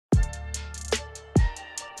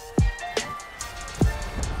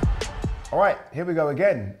All right, here we go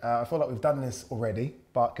again. I feel like we've done this already,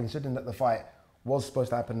 but considering that the fight was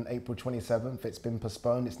supposed to happen April 27th, it's been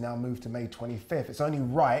postponed. It's now moved to May 25th. It's only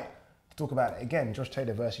right to talk about it again. Josh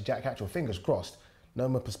Taylor versus Jack Catterall. Fingers crossed. No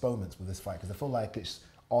more postponements with this fight because I feel like it's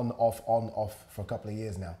on, off for a couple of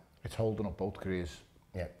years now. It's holding up both careers.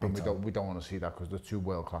 Yeah, and we don't want to see that because they're two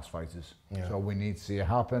world-class fighters. Yeah. So we need to see it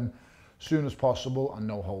happen soon as possible and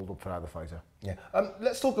no hold up for either fighter. Yeah.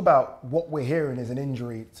 Let's talk about what we're hearing is an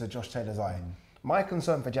injury to Josh Taylor's eye. My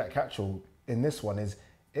concern for Jack Catterall in this one is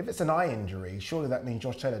if it's an eye injury, surely that means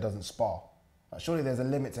Josh Taylor doesn't spar. Surely there's a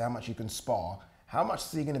limit to how much you can spar. How much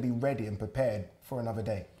is he going to be ready and prepared for another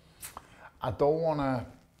day? I don't want to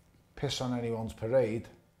piss on anyone's parade,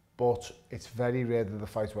 but it's very rare that the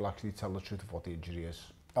fight will actually tell the truth of what the injury is.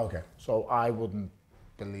 Okay. So I wouldn't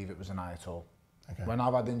believe it was an eye at all. Okay. When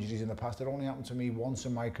I've had injuries in the past, it only happened to me once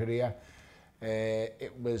in my career.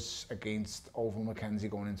 It was against Oval Mackenzie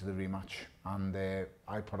going into the rematch, and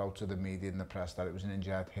I put out to the media and the press that it was an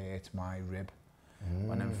injury I'd hurt my rib,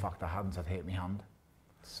 when in fact I hadn't. I'd hurt my hand.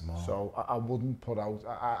 Smart. So I wouldn't put out.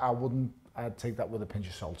 I'd take that with a pinch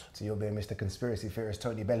of salt. So you're being Mr. Conspiracy Theorist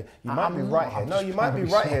Tony Bellew. You might be right here. No, you might be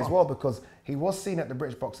right here as well because he was seen at the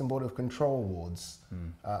British Boxing Board of Control Awards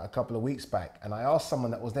a couple of weeks back, and I asked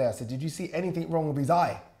someone that was there. I said, "Did you see anything wrong with his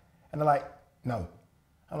eye?" And they're like, "No."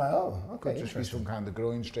 I'm like, "Oh, okay." Could just be some kind of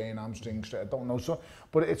groin strain, hamstring strain. I don't know. So,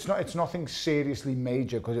 but it's nothing seriously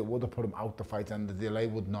major because it would have put him out the fight, and the delay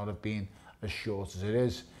would not have been as short as it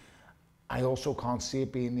is. I also can't see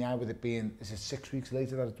it being the eye with it being, is it 6 weeks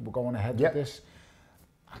later that we're going ahead with this?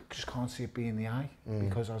 I just can't see it being the eye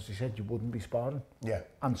because as you said, you wouldn't be sparring. Yeah.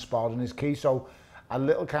 And sparring is key. So a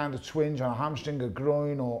little kind of twinge on a hamstring, a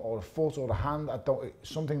groin or a foot or a hand,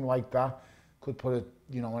 something like that could put it,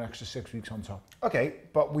 an extra 6 weeks on top. Okay,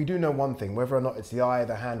 but we do know one thing, whether or not it's the eye,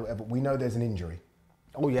 the hand, whatever, we know there's an injury.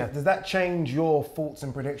 Oh yeah. Does that change your thoughts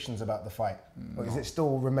and predictions about the fight? No. Or does it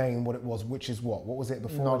still remain what it was, which is what? What was it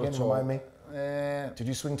before? Not again, remind me. Did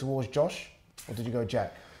you swing towards Josh or did you go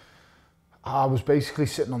Jack? I was basically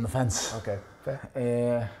sitting on the fence. Okay,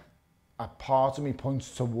 fair. A part of me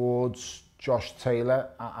points towards Josh Taylor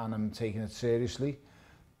and I'm taking it seriously.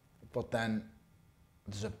 But then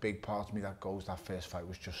there's a big part of me that goes, that first fight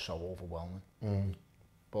was just so overwhelming.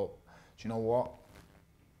 But do you know what?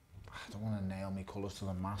 I don't want to nail my colours to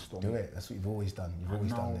the mast. Do it. That's what you've always done. You've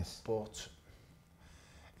always done this. But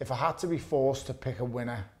if I had to be forced to pick a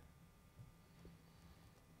winner,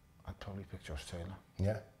 I'd probably pick Josh Taylor.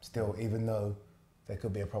 Yeah. Still, even though there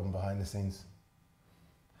could be a problem behind the scenes.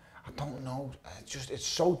 I don't know. It's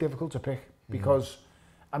so difficult to pick because,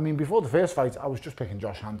 I mean, before the first fight, I was just picking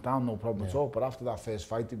Josh hands down, no problem at all. But after that first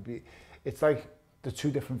fight, it's like the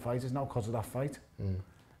two different fighters now because of that fight.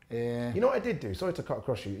 You know what I did do? Sorry to cut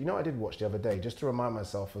across you. You know what I did watch the other day, just to remind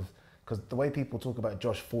myself of, because the way people talk about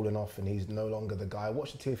Josh falling off and he's no longer the guy. I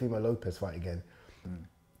watched the Teofimo Lopez fight again.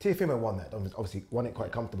 Teofimo won that, obviously won it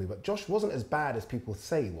quite comfortably, but Josh wasn't as bad as people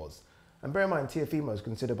say he was. And bear in mind, Teofimo is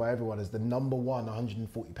considered by everyone as the #1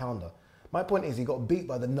 140 pounder. My point is he got beat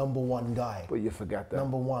by the #1 guy. But you forget that.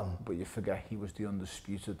 #1. But you forget he was the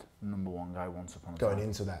undisputed #1 guy once upon a time. Going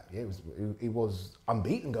into that, yeah, he was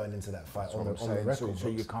unbeaten going into that fight on the record. So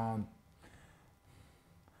you can't,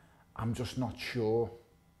 I'm just not sure.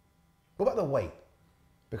 What about the weight?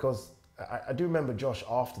 Because I do remember Josh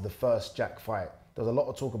after the first Jack fight, there was a lot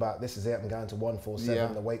of talk about this is it, I'm going to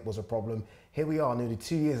 147, the weight was a problem. Here we are nearly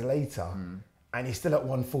 2 years later and he's still at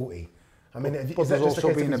 140. I mean, but there's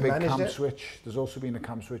also been a big camp switch. There's also been a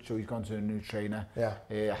camp switch, so he's gone to a new trainer.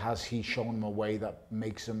 Yeah. Has he shown him a way that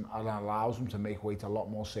makes him and allows him to make weight a lot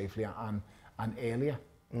more safely and earlier?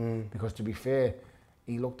 Because to be fair,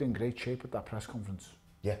 he looked in great shape at that press conference.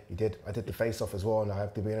 Yeah, he did. I did the face-off as well, and I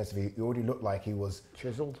have to be honest with you, he already looked like he was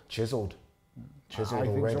chiseled. Chiseled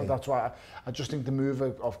already. Think so. That's why I just think the move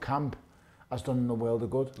of camp has done the world of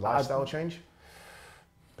good. Lifestyle change?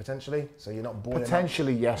 Potentially? So you're not bored?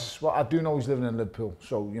 Potentially, yes. Well, I do know he's living in Liverpool,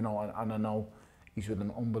 so, and I know he's with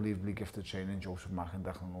an unbelievably gifted trainer in Joseph Mack and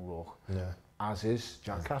Declan O'Rourke. Yeah. As is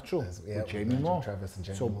Jack Catterall with Jamie Moore.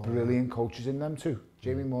 So brilliant coaches in them too.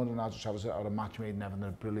 Jamie Moore and Nigel Travis are a match made in heaven. They're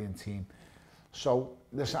a brilliant team. So,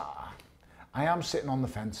 listen, I am sitting on the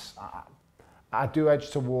fence. I do edge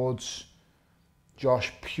towards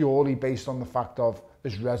Josh purely based on the fact of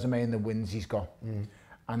his resume and the wins he's got.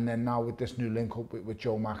 And then now with this new link up with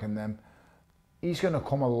Joe Mack and them, he's going to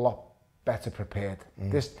come a lot better prepared.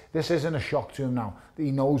 This isn't a shock to him now.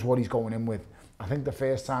 He knows what he's going in with. I think the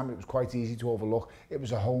first time it was quite easy to overlook. It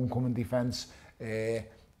was a homecoming defence.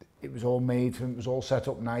 It was all made for him. It was all set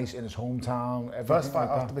up nice in his hometown. First fight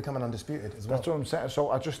after becoming undisputed as well. That's what I'm saying.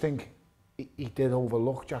 So I just think he did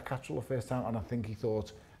overlook Jack Catterall the first time, and I think he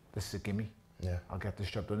thought, this is a gimme. Yeah. I'll get this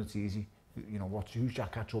job done, it's easy. You know, who's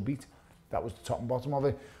Jack Catterall beat? That was the top and bottom of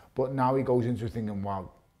it. But now he goes into thinking, wow,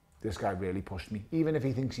 this guy really pushed me. Even if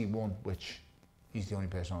he thinks he won, which he's the only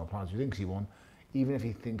person on the planet who thinks he won, even if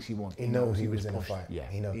he thinks he won, he knows he was in pushed. a fight. Yeah,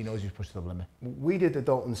 he knows he was pushed to the limit. We did the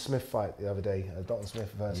Dalton Smith fight the other day, Dalton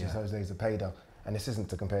Smith versus Jose Zepeda, and this isn't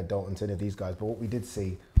to compare Dalton to any of these guys, but what we did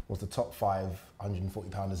see was the top 5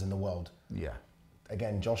 140-pounders in the world. Yeah.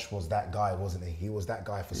 Again, Josh was that guy, wasn't he? He was that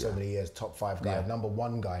guy for so many years, top 5 guy, number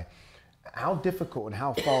 1 guy. How difficult and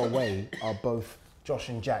how far away are both Josh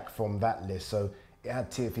and Jack from that list? So it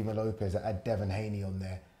had Teofimo Lopez, it had Devin Haney on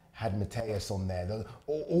there, had Mateus on there.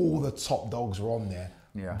 All the top dogs were on there.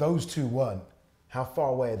 Yeah. Those two weren't. How far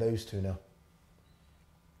away are those two now?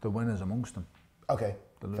 The winners amongst them. Okay.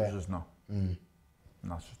 The losers, no. And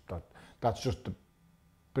that's just the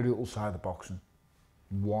brutal side of boxing.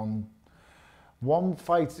 One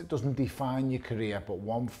fight, it doesn't define your career, but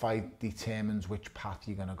one fight determines which path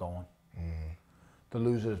you're going to go on. The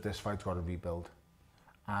loser of this fight's got to rebuild.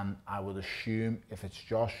 And I would assume if it's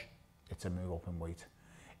Josh, it's a move up in weight.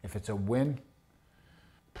 If it's a win,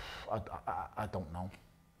 I don't know.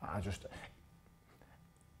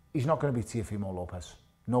 He's not going to beat Teofimo Lopez.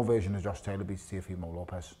 No version of Josh Taylor beats Teofimo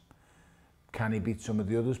Lopez. Can he beat some of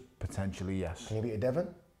the others? Potentially, yes. Can he beat a Devin?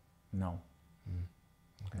 No.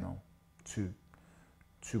 Okay. No.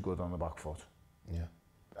 Too good on the back foot. Yeah.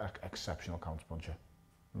 Exceptional counter puncher.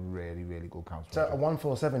 Really, really good counter So puncher. a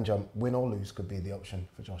 147 jump, win or lose, could be the option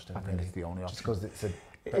for Josh Taylor. I think it's the only option. Just because it's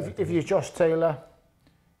a... If you're Josh Taylor,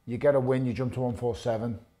 you get a win, you jump to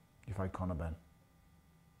 147, you fight Conor Ben.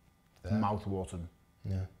 Mouth-watering.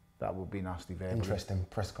 Yeah. That would be nasty. Verbally. Interesting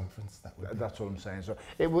press conference. That would be. That's what I'm saying. So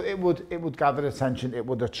it would gather attention. It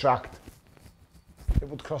would attract. It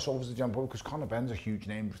would cross over the jump because Conor Ben's a huge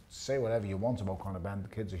name. Say whatever you want about Conor Ben. The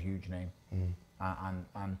kid's a huge name,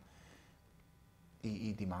 and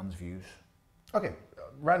he demands views. Okay,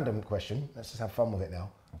 random question. Let's just have fun with it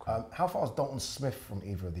now. Okay. How far is Dalton Smith from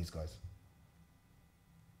either of these guys?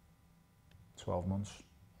 12 months.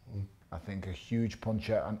 I think a huge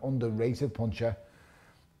puncher, an underrated puncher,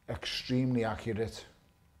 extremely accurate,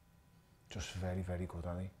 just very, very good,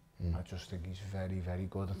 Annie. I just think he's very, very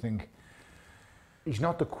good. I think he's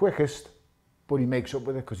not the quickest, but he makes up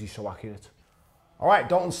with it because he's so accurate. All right,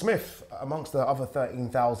 Dalton Smith, amongst the other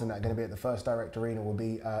 13,000 that are going to be at the First Direct Arena, will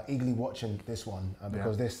be eagerly watching this one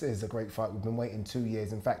because this is a great fight. We've been waiting 2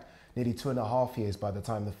 years, in fact, nearly 2.5 years by the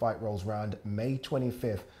time the fight rolls round. May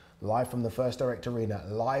 25th, live from the First Direct Arena,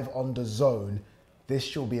 live on DAZN. This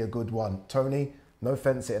should be a good one. Tony, no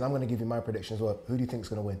fence it, and I'm going to give you my prediction as well. Who do you think is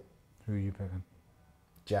going to win? Who are you picking?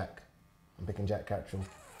 Jack. I'm picking Jack Catterall.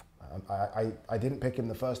 I didn't pick him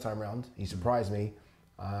the first time round. He surprised me.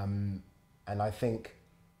 And I think,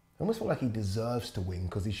 I almost feel like he deserves to win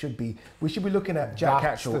because we should be looking at Jack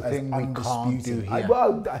Catterall as undisputed.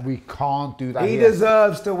 We can't do that He here.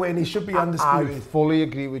 deserves to win. He should be undisputed. I fully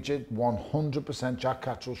agree with you. 100% Jack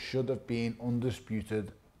Catterall should have been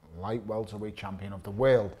undisputed light welterweight champion of the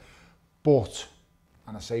world. But,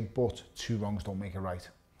 and I say but, 2 wrongs don't make it right.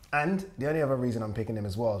 And the only other reason I'm picking him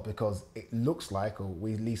as well is because it looks like, or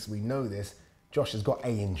at least we know this, Josh has got a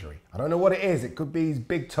injury. I don't know what it is. It could be his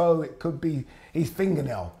big toe. It could be his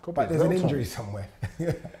fingernail. But there's an injury somewhere.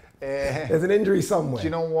 There's an injury somewhere. Do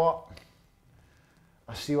you know what?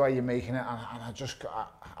 I see why you're making it, and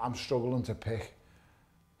I'm struggling to pick.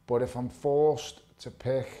 But if I'm forced to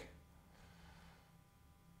pick,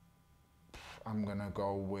 I'm going to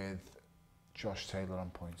go with Josh Taylor on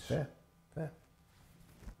points. Fair.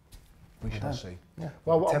 We shall see. Yeah.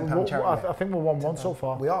 Well, £10 charity I think we're 1-1 so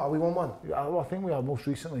far. We are. Are we 1-1? Well, I think we are most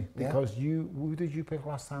recently because who did you pick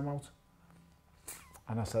last time out?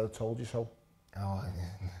 And I said I told you so. Oh,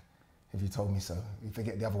 yeah. If you told me so, you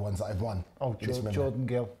forget the other ones that I've won. Oh, Jordan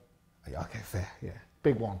Gill. Yeah, okay, fair. Yeah.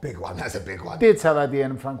 Big one. Big one. That's a big one. I did tell Eddie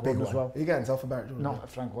Hearn and Frank Big Wood one as well. Are you getting self about Jordan?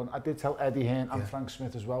 Not Frank Wood. I did tell Eddie Hearn and Frank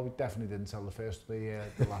Smith as well. We definitely didn't tell the first, the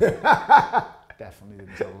last. Definitely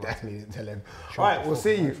didn't tell him. Definitely didn't tell him. All right, we'll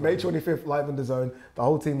see you May 25th live on DAZN. The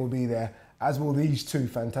whole team will be there, as will these 2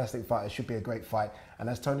 fantastic fighters. Should be a great fight. And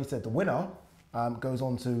as Tony said, the winner goes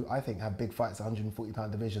on to, I think, have big fights,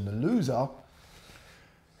 140-pound division. The loser,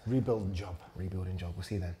 rebuilding job. Rebuilding job. We'll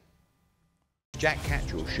see you then. Jack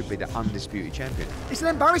Catterall should be the undisputed champion. It's an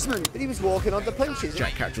embarrassment. But he was walking on the punches.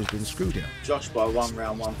 Jack Catterall's been screwed here. Josh by 1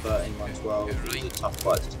 round, 113, 112. It was a tough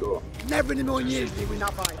fight to score. Never in a million years did he win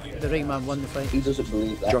that fight. The ring man won the fight. He doesn't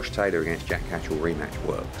believe that. Josh Taylor against Jack Catterall rematch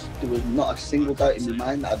works. There was not a single doubt in my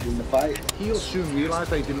mind that I'd win the fight. He'll soon realise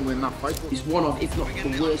they didn't win that fight. It's one of, if not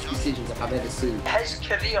the worst decisions I've ever seen. His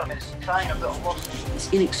career is crying a bit of loss.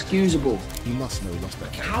 It's inexcusable. You must know he lost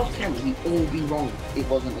that. How can we all be wrong? It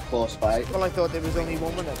wasn't a close fight. Well, I thought there was only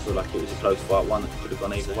one winner. I feel like it was a close fight, one that could have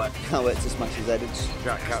gone either way. Can't wait to smash his head in.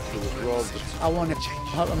 Jack Catterall was robbed. I want to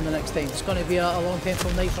help him the next time. It's going to be a long,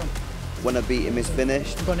 painful night for him. When I beat him, it's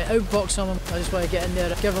finished. I'm going to outbox him. I just want to get in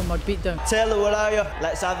there, give him a beat down. Taylor, where are you?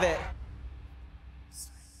 Let's have it.